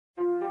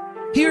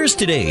Here's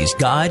today's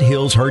God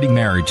Heals Hurting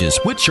Marriages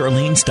with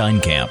Charlene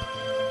Steinkamp.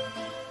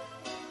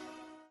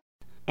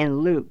 In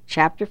Luke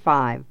chapter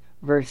 5,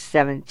 verse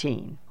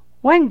 17.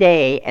 One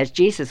day, as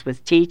Jesus was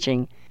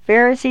teaching,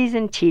 Pharisees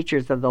and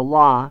teachers of the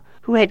law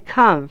who had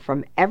come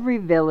from every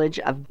village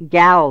of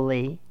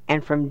Galilee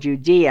and from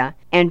Judea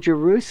and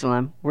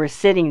Jerusalem were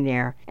sitting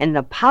there, and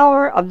the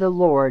power of the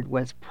Lord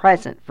was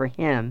present for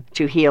him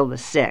to heal the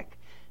sick.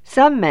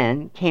 Some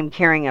men came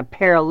carrying a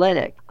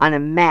paralytic on a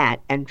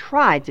mat and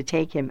tried to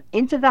take him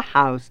into the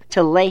house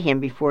to lay him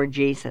before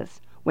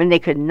Jesus. When they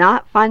could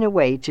not find a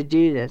way to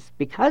do this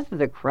because of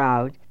the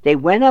crowd, they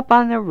went up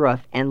on the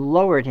roof and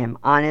lowered him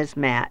on his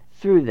mat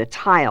through the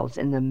tiles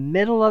in the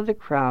middle of the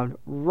crowd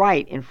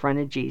right in front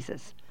of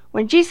Jesus.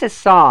 When Jesus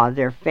saw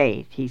their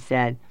faith, he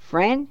said,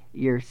 "Friend,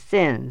 your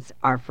sins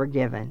are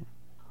forgiven."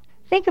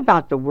 Think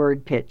about the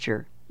word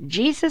picture.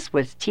 Jesus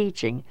was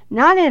teaching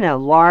not in a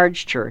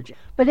large church,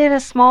 but in a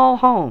small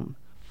home.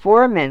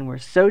 4 men were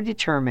so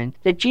determined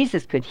that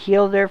Jesus could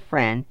heal their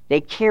friend,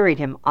 they carried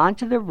him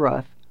onto the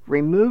roof,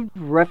 removed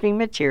roofing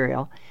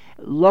material,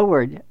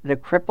 lowered the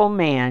crippled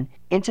man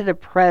into the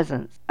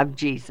presence of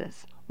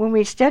Jesus. When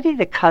we study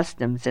the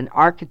customs and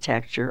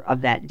architecture of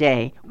that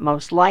day,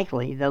 most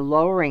likely the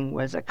lowering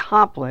was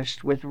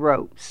accomplished with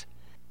ropes.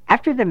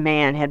 After the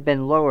man had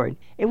been lowered,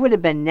 it would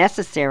have been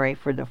necessary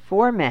for the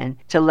 4 men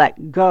to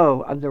let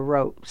go of the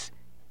ropes.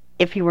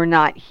 If he were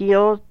not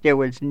healed, there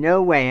was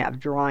no way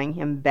of drawing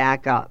him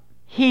back up.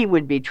 He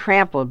would be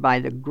trampled by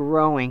the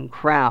growing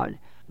crowd.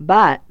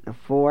 But the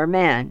 4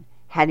 men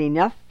had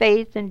enough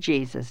faith in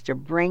Jesus to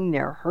bring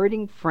their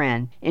hurting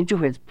friend into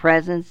his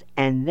presence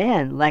and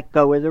then let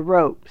go of the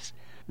ropes.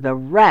 The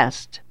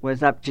rest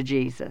was up to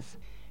Jesus.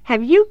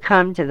 Have you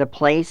come to the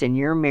place in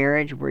your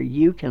marriage where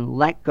you can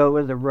let go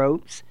of the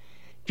ropes?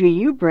 Do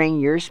you bring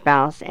your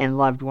spouse and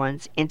loved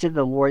ones into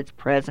the Lord's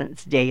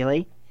presence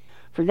daily?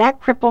 For that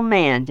crippled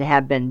man to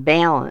have been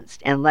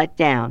balanced and let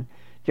down,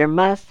 there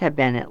must have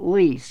been at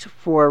least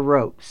 4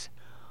 ropes.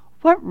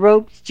 What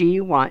ropes do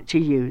you want to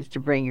use to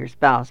bring your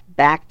spouse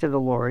back to the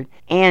Lord,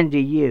 and do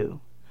you?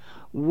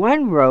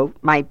 One rope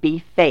might be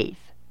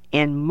faith.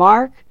 In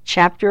Mark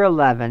chapter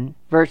 11,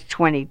 verse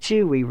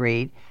 22, we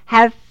read,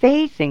 "Have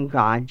faith in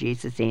God,"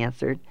 Jesus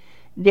answered.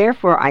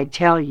 "Therefore I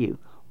tell you,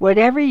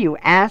 whatever you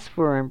ask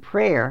for in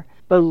prayer,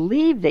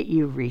 believe that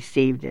you've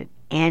received it,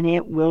 and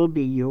it will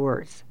be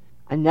yours."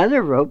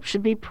 Another rope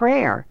should be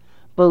prayer.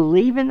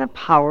 Believe in the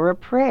power of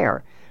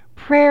prayer.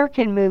 Prayer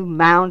can move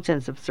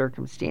mountains of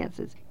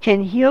circumstances,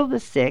 can heal the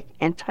sick,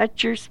 and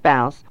touch your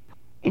spouse.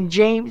 In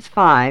James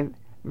 5,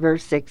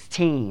 verse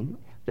 16,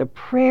 the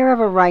prayer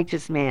of a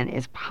righteous man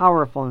is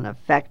powerful and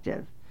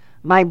effective.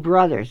 My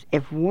brothers,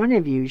 if one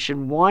of you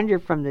should wander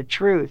from the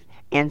truth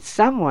and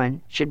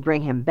someone should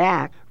bring him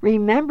back,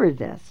 remember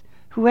this.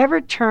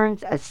 Whoever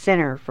turns a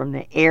sinner from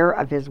the error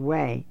of his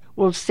way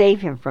will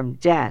save him from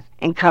death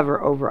and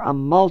cover over a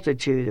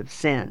multitude of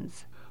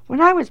sins. When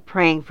I was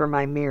praying for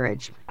my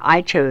marriage,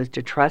 I chose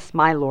to trust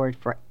my Lord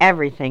for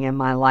everything in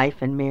my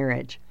life and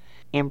marriage.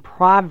 In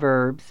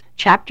Proverbs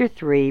chapter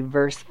 3,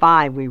 verse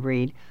 5, we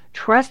read,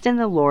 "Trust in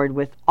the Lord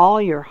with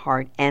all your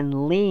heart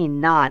and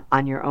lean not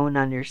on your own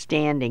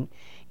understanding.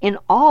 In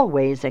all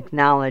ways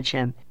acknowledge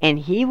him, and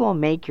he will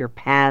make your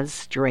paths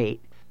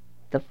straight."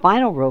 The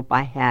final rope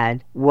I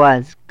had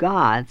was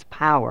God's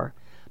power.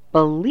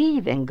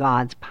 Believe in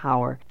God's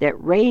power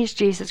that raised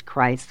Jesus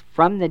Christ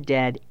from the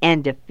dead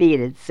and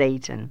defeated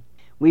Satan.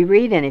 We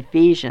read in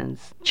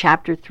Ephesians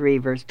chapter 3,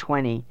 verse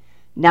 20,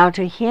 "Now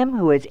to him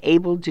who is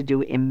able to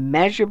do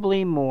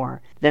immeasurably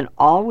more than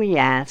all we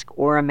ask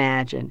or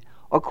imagine,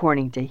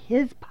 according to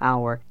his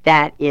power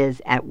that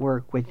is at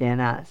work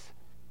within us."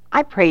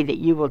 I pray that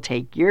you will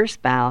take your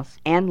spouse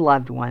and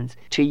loved ones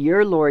to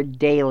your Lord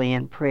daily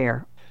in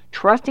prayer,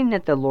 trusting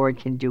that the Lord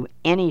can do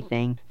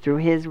anything through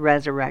his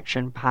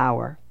resurrection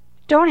power.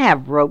 Don't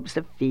have ropes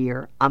of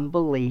fear,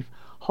 unbelief,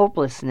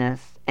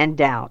 hopelessness, and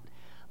doubt.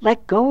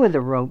 Let go of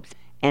the ropes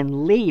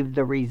and leave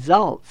the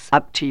results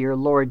up to your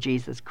Lord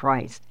Jesus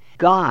Christ.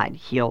 God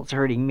heals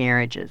hurting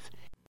marriages.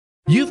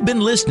 You've been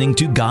listening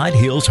to God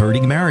Heals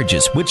Hurting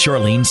Marriages with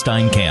Charlene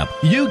Steinkamp.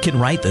 You can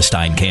write the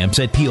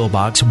Steinkamps at P.O.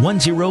 Box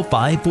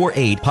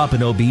 10548,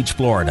 Pompano Beach,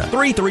 Florida,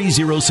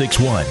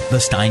 33061. The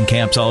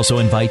Steinkamps also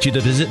invite you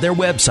to visit their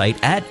website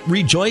at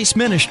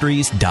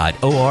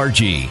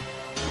rejoiceministries.org.